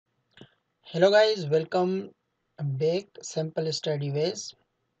Hello guys, welcome back Simple Study Ways.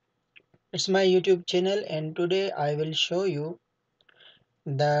 It's my YouTube channel and today I will show you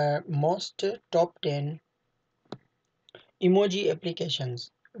the most top 10 emoji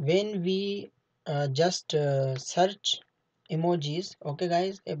applications. When we just search emojis, okay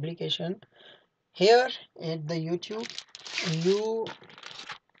guys, application here at the YouTube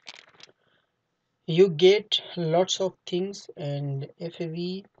you get lots of things, and if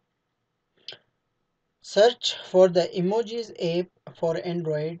we search for the emojis app for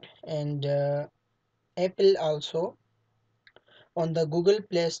Android and Apple also on the Google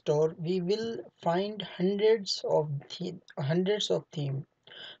Play Store, we will find hundreds of themes,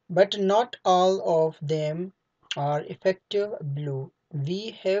 but not all of them are effective blue.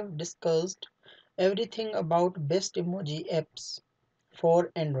 We have discussed everything about best emoji apps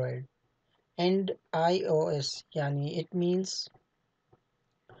for Android and iOS. Yani it means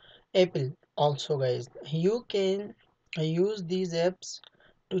Apple also guys. You can use these apps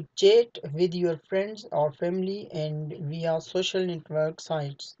to chat with your friends or family and via social network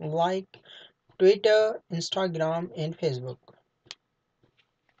sites like Twitter, Instagram and Facebook.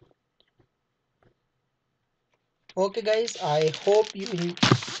 Okay guys, I hope you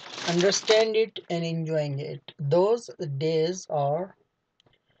understand it and enjoying it. Those days are,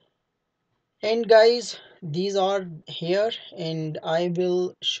 and guys, these are here and I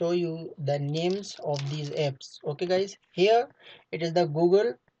will show you the names of these apps. Okay guys, here it is the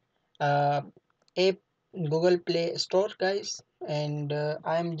Google uh, app, Google Play Store guys, and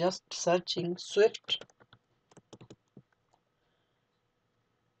I am just searching Swift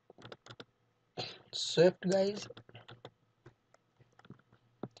guys.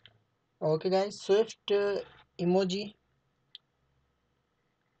 Okay guys, Swift emoji.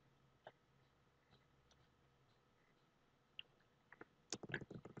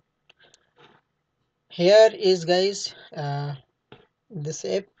 Here is guys, this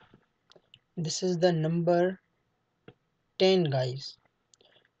app, this is the number 10 guys.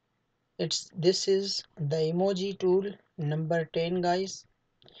 This is the emoji tool number 10 guys,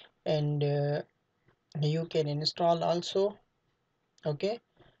 and you can install also. Okay,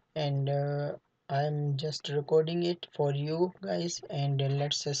 and I'm just recording it for you guys, and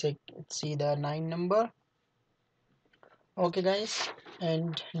let's see the 9 number. Okay guys,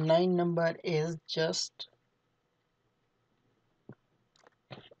 and 9 number is just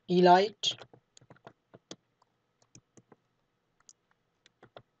elite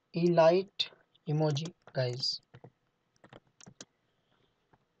elite emoji guys.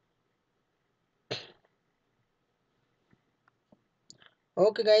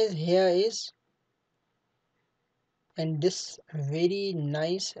 Okay guys, here is, and this very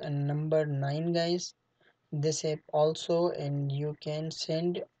nice number 9 guys, this app also, and you can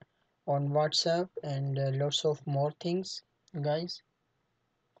send on WhatsApp and lots of more things guys.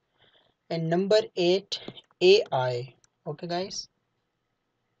 And number 8, AI. Okay guys,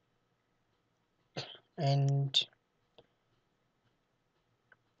 and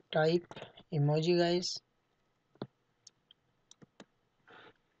type emoji guys,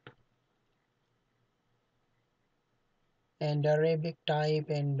 and Arabic type,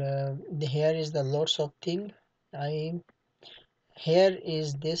 and here is the lots of thing. I Here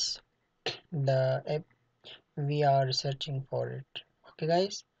is this the app we are searching for it. Okay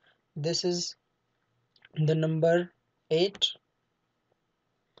guys, this is the number 8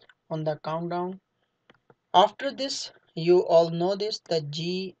 on the countdown. After this, you all know this, the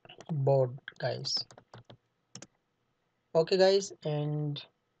G board guys. Okay guys, and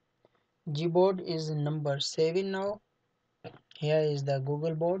Gboard is number 7 now. Here is the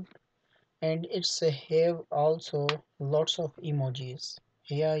Google board, and it's have also lots of emojis.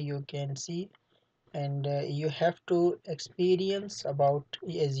 Here you can see, and you have to experience about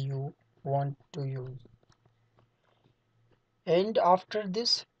as you want to use. And after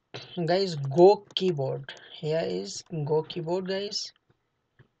this guys, Go keyboard. Here is Go keyboard guys.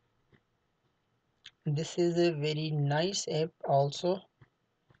 This is a very nice app also.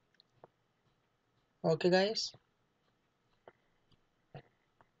 Okay guys,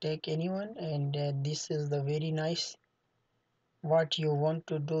 take anyone, and this is the very nice what you want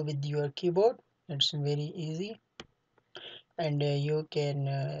to do with your keyboard. It's very easy, and you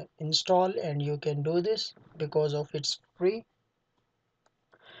can install and you can do this because of it's free.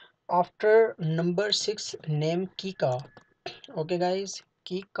 After number 6, name Kika. Okay guys,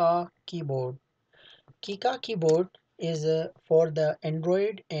 Kika keyboard is for the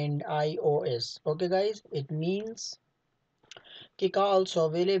Android and iOS. Okay guys, it means Kika also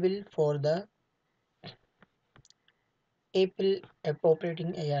available for the Apple app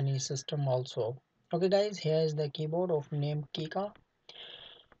operating any system also. Okay guys, here is the keyboard of name Kika,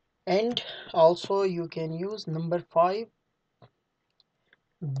 and also you can use number 5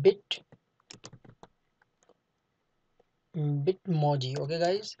 bit bitmoji. Okay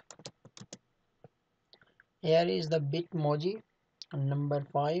guys, here is the bitmoji number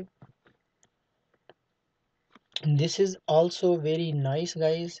 5. This is also very nice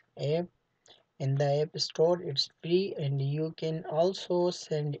guys app in the app store. It's free and you can also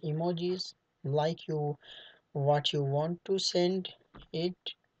send emojis like you what you want to send it.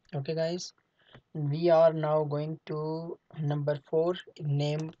 Okay guys, we are now going to number 4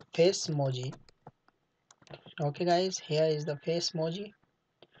 name face emoji. Okay guys, here is the face emoji.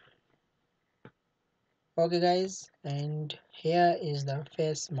 Okay guys, and here is the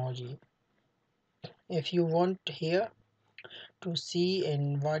face emoji. If you want here to see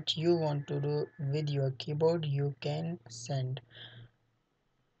and what you want to do with your keyboard, you can send.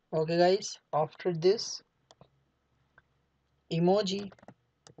 Okay guys, after this emoji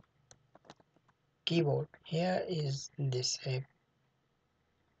keyboard, here is this app.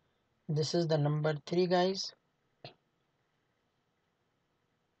 This is the number 3 guys,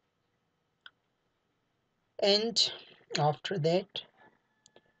 and after that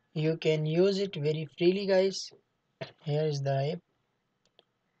you can use it very freely guys. Here is the app.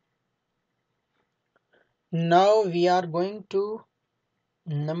 Now we are going to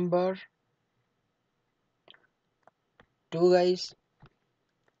number 2 guys,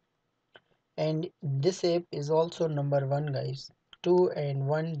 and this app is also number 1 guys. 2 and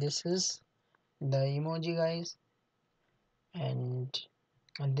 1, this is the emoji guys, and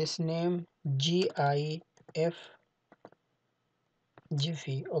this name GIF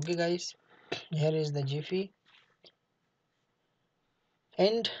Jiffy. Okay guys, here is the Jiffy,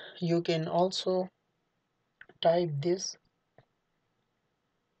 and you can also type this.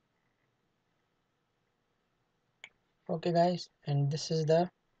 Okay guys, and this is the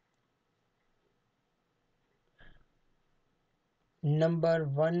number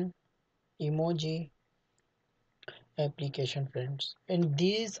 1 emoji application friends, and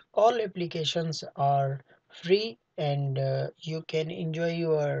these all applications are free, and you can enjoy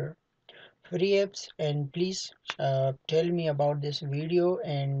your free apps. And please tell me about this video,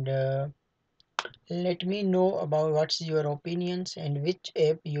 and let me know about what's your opinions and which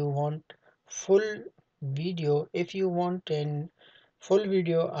app you want full video. If you want an full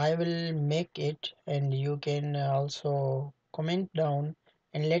video, I will make it, and you can also comment down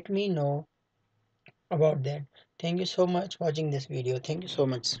and let me know about that. Thank you so much watching this video. Thank you so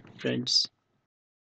much friends.